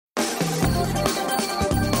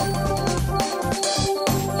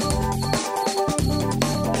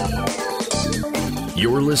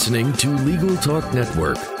You're listening to Legal Talk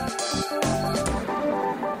Network.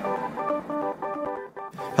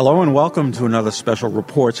 Hello and welcome to another special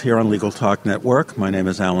Reports here on Legal Talk Network. My name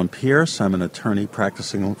is Alan Pierce. I'm an attorney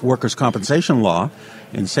practicing workers' compensation law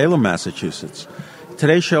in Salem, Massachusetts.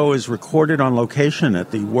 Today's show is recorded on location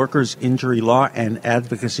at the Workers' Injury Law and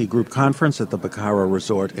Advocacy Group Conference at the Bacara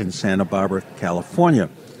Resort in Santa Barbara, California.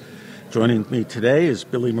 Joining me today is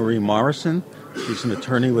Billie Marie Morrison. She's an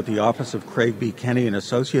attorney with the Office of Craig B. Kenny and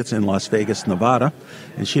Associates in Las Vegas, Nevada,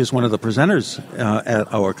 and she is one of the presenters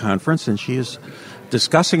at our conference, and she is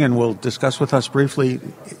discussing and will discuss with us briefly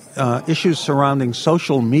issues surrounding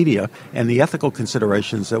social media and the ethical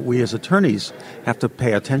considerations that we as attorneys have to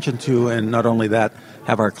pay attention to, and not only that,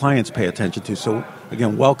 have our clients pay attention to. So,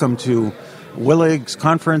 again, welcome to Willig's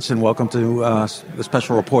conference, and welcome to the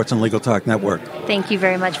Special Reports on Legal Talk Network. Thank you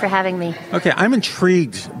very much for having me. Okay, I'm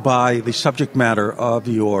intrigued by the subject matter of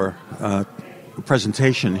your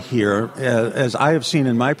presentation here, as I have seen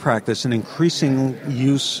in my practice an increasing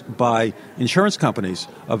use by insurance companies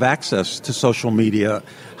of access to social media.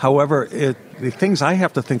 However, the things I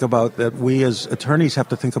have to think about, that we as attorneys have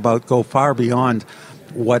to think about, go far beyond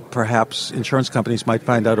what perhaps insurance companies might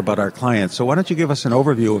find out about our clients. So why don't you give us an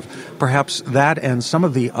overview of perhaps that and some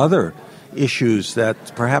of the other issues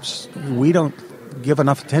that perhaps we don't give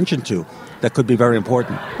enough attention to that could be very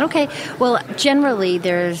important? Okay. Well, generally,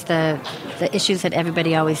 there's the issues that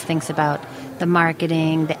everybody always thinks about: the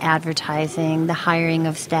marketing, the advertising, the hiring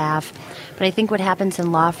of staff. But I think what happens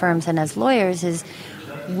in law firms and as lawyers is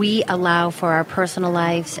we allow for our personal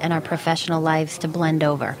lives and our professional lives to blend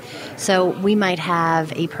over. So we might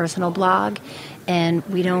have a personal blog, and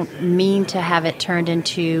we don't mean to have it turned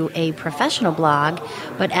into a professional blog,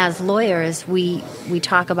 but as lawyers, we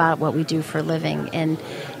talk about what we do for a living, and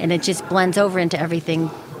it just blends over into everything.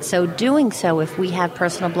 So doing so, if we have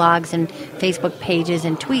personal blogs and Facebook pages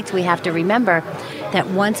and tweets, we have to remember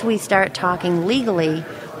that once we start talking legally,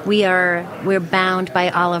 we're bound by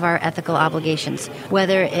all of our ethical obligations,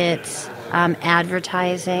 whether it's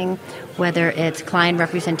advertising, whether it's client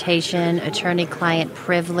representation, attorney-client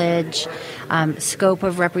privilege, scope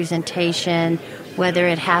of representation, whether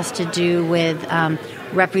it has to do with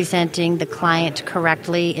representing the client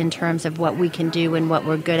correctly in terms of what we can do and what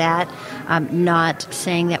we're good at, not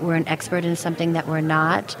saying that we're an expert in something that we're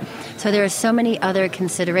not. So there are so many other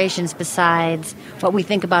considerations besides what we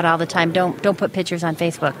think about all the time. Don't put pictures on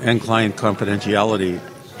Facebook. And client confidentiality.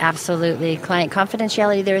 Absolutely. Client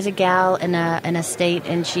confidentiality. There is a gal in a state,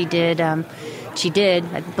 and she did, I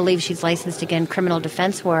believe she's licensed again, criminal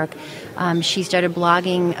defense work. She started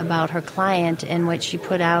blogging about her client, and what she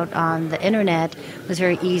put out on the internet was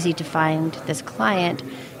very easy to find this client.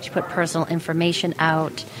 She put personal information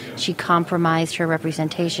out. She compromised her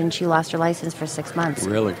representation. She lost her license for 6 months.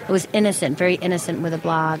 Really? It was innocent, very innocent with a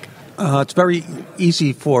blog. It's very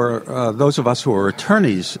easy for those of us who are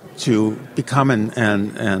attorneys to become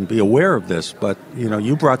and be aware of this, but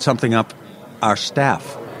you brought something up, our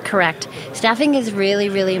staff. Correct. Staffing is really,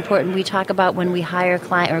 really important. We talk about when we hire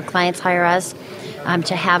clients hire us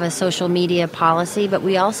to have a social media policy, but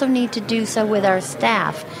we also need to do so with our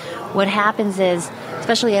staff. What happens is,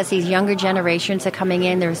 especially as these younger generations are coming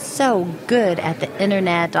in, they're so good at the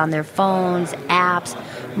internet, on their phones, apps,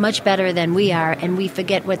 much better than we are, and we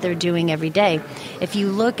forget what they're doing every day. If you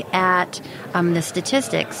look at the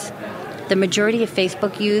statistics, the majority of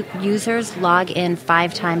Facebook users log in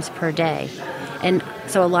 5 times per day. And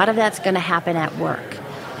so a lot of that's going to happen at work.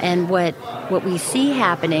 And what we see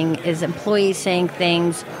happening is employees saying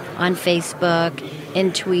things on Facebook,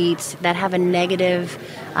 in tweets, that have a negative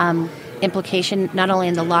implication not only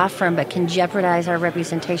in the law firm, but can jeopardize our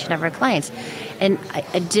representation of our clients. And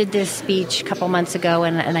I did this speech a couple months ago,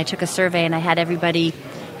 and I took a survey, and I had everybody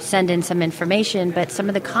send in some information, but some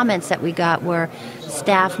of the comments that we got were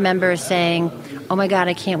staff members saying, "Oh my God,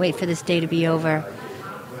 I can't wait for this day to be over.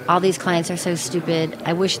 All these clients are so stupid.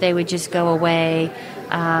 I wish they would just go away.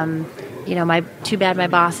 Too bad my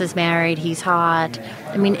boss is married. He's hot."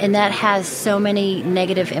 I mean, and that has so many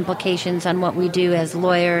negative implications on what we do as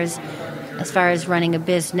lawyers, as far as running a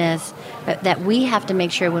business, that we have to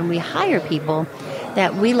make sure when we hire people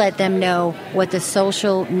that we let them know what the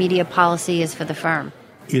social media policy is for the firm.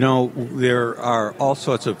 There are all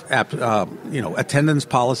sorts of, attendance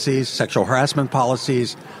policies, sexual harassment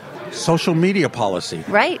policies, social media policy.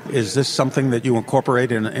 Right. Is this something that you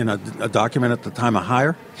incorporate in a document at the time of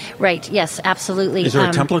hire? Right. Yes, absolutely. Is there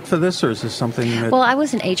a template for this, or is this something that... Well, I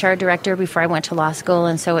was an HR director before I went to law school,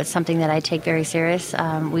 and so it's something that I take very serious.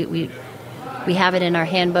 We have it in our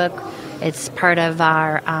handbook. It's part of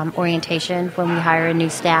our orientation when we hire a new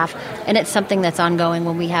staff, and it's something that's ongoing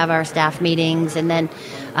when we have our staff meetings, and then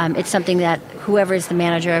it's something that whoever is the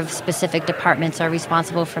manager of specific departments are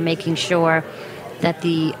responsible for making sure that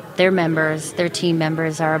their team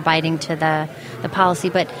members are abiding to the policy.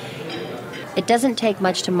 But it doesn't take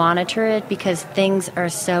much to monitor it because things are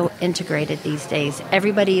so integrated these days.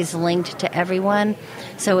 Everybody is linked to everyone.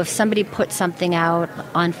 So if somebody puts something out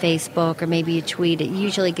on Facebook or maybe a tweet, it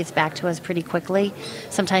usually gets back to us pretty quickly,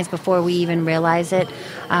 sometimes before we even realize it.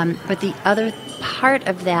 But the other part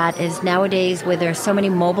of that is nowadays where there are so many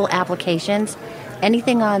mobile applications,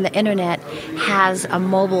 anything on the internet has a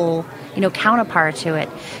mobile counterpart to it.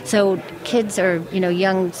 So kids or,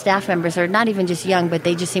 young staff members are not even just young, but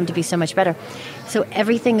they just seem to be so much better. So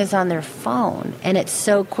everything is on their phone, and it's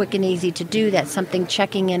so quick and easy to do that something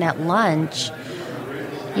checking in at lunch,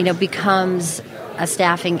 becomes a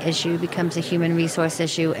staffing issue, becomes a human resource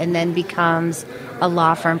issue, and then becomes a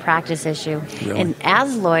law firm practice issue. Really? And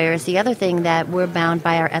as lawyers, the other thing that we're bound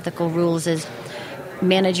by our ethical rules is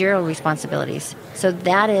managerial responsibilities. So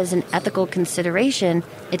that is an ethical consideration.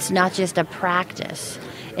 It's not just a practice.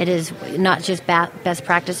 It is not just best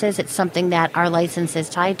practices. It's something that our license is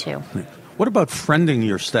tied to. What about friending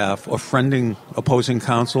your staff or friending opposing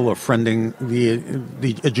counsel or friending the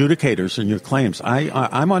adjudicators in your claims?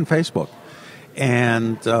 I'm on Facebook,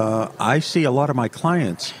 and I see a lot of my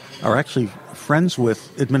clients are actually friends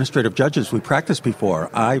with administrative judges we practiced before.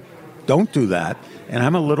 I don't do that, and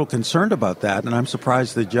I'm a little concerned about that, and I'm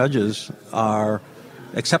surprised the judges are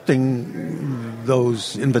accepting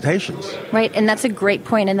those invitations. Right, and that's a great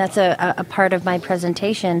point, and that's a part of my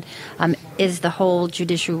presentation, is the whole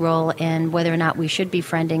judicial role and whether or not we should be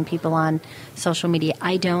friending people on social media.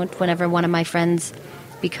 I don't. Whenever one of my friends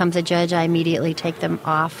becomes a judge, I immediately take them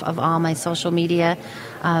off of all my social media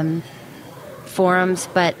forums,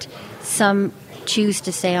 but some choose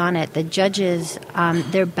to stay on it. The judges,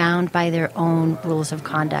 they're bound by their own rules of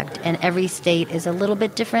conduct, and every state is a little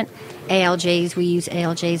bit different. ALJs, we use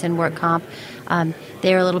ALJs in work comp.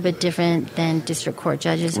 They're a little bit different than district court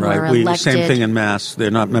judges who are elected. Same thing in Mass. They're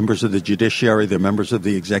not members of the judiciary. They're members of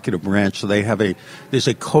the executive branch. So there's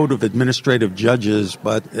a code of administrative judges,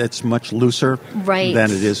 but it's much looser than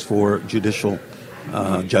it is for judicial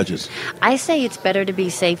judges. I say it's better to be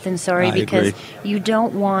safe than sorry because you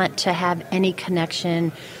don't want to have any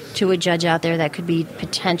connection to a judge out there that could be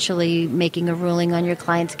potentially making a ruling on your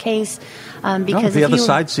client's case. Because the other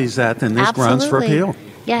side sees that, then there's grounds for appeal.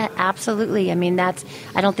 Yeah, absolutely. I mean, I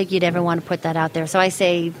don't think you'd ever want to put that out there. So I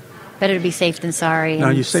say better to be safe than sorry. Now,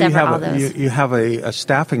 you say you have a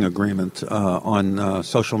staffing agreement on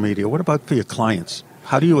social media. What about for your clients?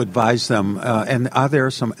 How do you advise them? And are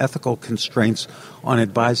there some ethical constraints on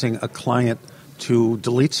advising a client to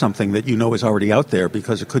delete something that you know is already out there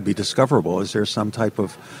because it could be discoverable? Is there some type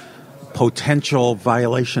of potential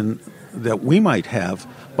violation that we might have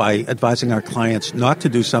by advising our clients not to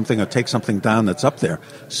do something or take something down that's up there?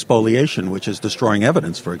 Spoliation, which is destroying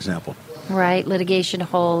evidence, for example. Right, litigation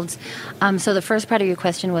holds. So the first part of your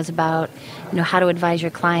question was about, how to advise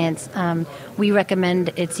your clients. We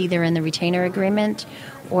recommend it's either in the retainer agreement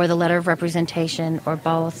or the letter of representation or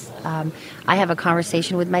both. I have a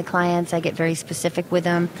conversation with my clients. I get very specific with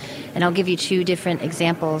them, and I'll give you two different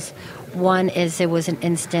examples. One is there was an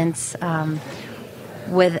instance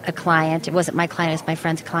with a client. It wasn't my client, it was my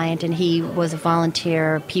friend's client, and he was a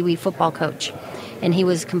volunteer Pee Wee football coach. And he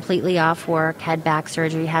was completely off work, had back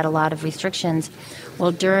surgery, had a lot of restrictions.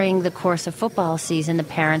 Well, during the course of football season, the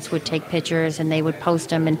parents would take pictures and they would post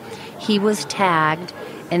them, and he was tagged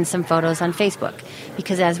in some photos on Facebook.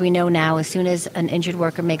 Because as we know now, as soon as an injured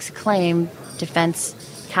worker makes a claim, defense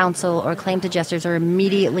counsel or claims adjusters are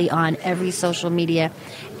immediately on every social media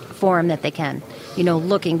forum that they can,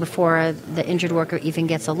 looking before the injured worker even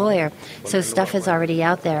gets a lawyer. So stuff is already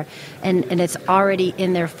out there, and it's already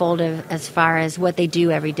in their folder as far as what they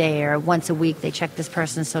do every day or once a week. They check this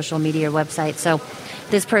person's social media website. So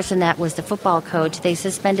this person that was the football coach, they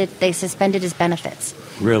suspended his benefits.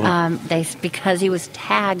 Really? Because he was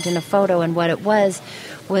tagged in a photo, and what it was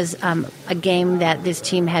a game that this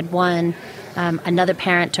team had won. Another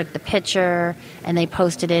parent took the picture and they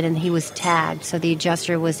posted it, and he was tagged. So the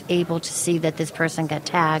adjuster was able to see that this person got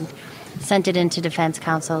tagged, sent it into defense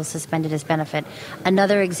counsel, suspended his benefit.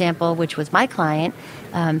 Another example, which was my client,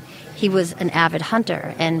 he was an avid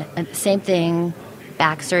hunter, and same thing,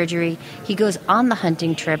 back surgery. He goes on the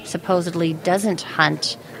hunting trip, supposedly doesn't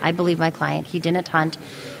hunt. I believe my client, he didn't hunt.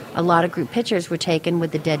 A lot of group pictures were taken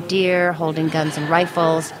with the dead deer, holding guns and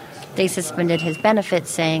rifles. They suspended his benefits,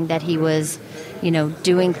 saying that he was,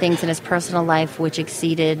 doing things in his personal life which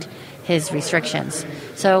exceeded his restrictions.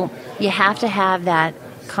 So you have to have that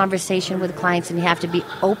conversation with clients, and you have to be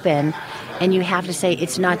open, and you have to say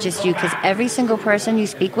it's not just you, because every single person you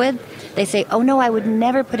speak with, they say, oh no, I would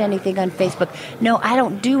never put anything on Facebook. No, I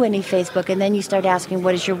don't do any Facebook. And then you start asking,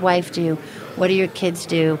 what does your wife do? What do your kids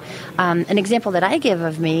do? An example that I give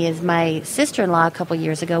of me is my sister-in-law a couple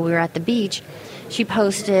years ago. We were at the beach. She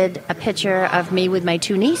posted a picture of me with my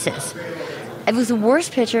 2 nieces. It was the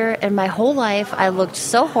worst picture in my whole life. I looked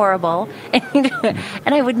so horrible, and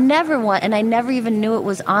I would never want, and I never even knew it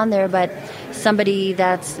was on there, but somebody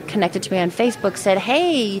that's connected to me on Facebook said,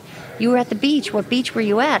 hey, you were at the beach. What beach were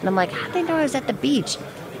you at? And I'm like, how'd they know I was at the beach?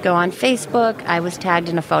 Go on Facebook. I was tagged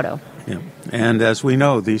in a photo. Yeah. And as we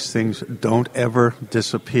know, these things don't ever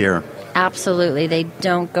disappear. Absolutely. They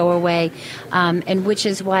don't go away. And which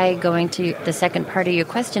is why, going to the second part of your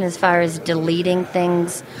question, as far as deleting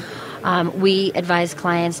things, we advise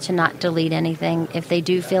clients to not delete anything. If they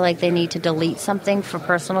do feel like they need to delete something for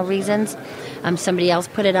personal reasons, somebody else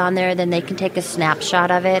put it on there, then they can take a snapshot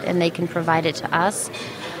of it and they can provide it to us.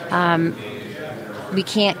 We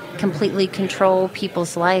can't completely control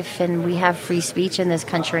people's life, and we have free speech in this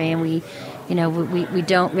country, and we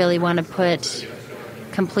don't really want to put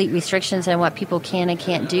complete restrictions on what people can and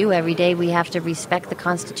can't do every day. We have to respect the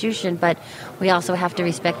Constitution, but we also have to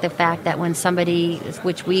respect the fact that when somebody,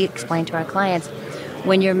 which we explain to our clients,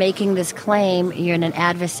 when you're making this claim, you're in an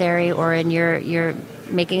adversary, or you're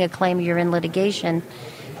making a claim, you're in litigation,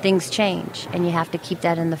 things change, and you have to keep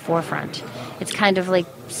that in the forefront. It's kind of like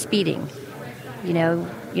speeding. You know,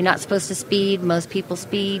 you're not supposed to speed. Most people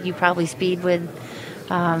speed. You probably speed with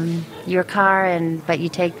your car, but you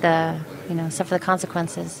take suffer the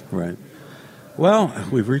consequences. Right. Well,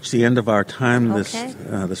 we've reached the end of our time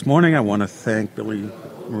this morning. I want to thank Billie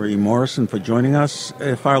Marie Morrison for joining us.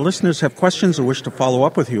 If our listeners have questions or wish to follow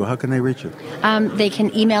up with you, how can they reach you? They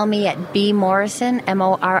can email me at bmorrison,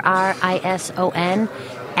 MORRISON,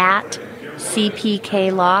 at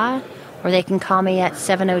CPK Law, or they can call me at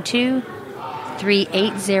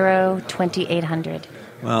 702-380-2800.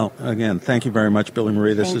 Well, again, thank you very much, Billie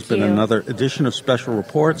Marie. This has been another edition of Special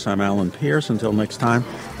Reports. I'm Alan Pierce. Until next time,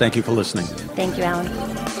 thank you for listening. Thank you, Alan.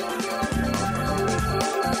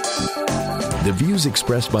 The views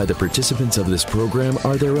expressed by the participants of this program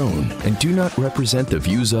are their own and do not represent the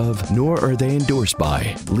views of, nor are they endorsed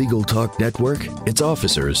by, Legal Talk Network, its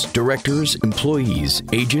officers, directors, employees,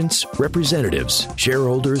 agents, representatives,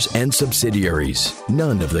 shareholders, and subsidiaries.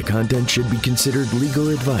 None of the content should be considered legal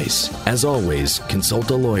advice. As always,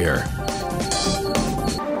 consult a lawyer.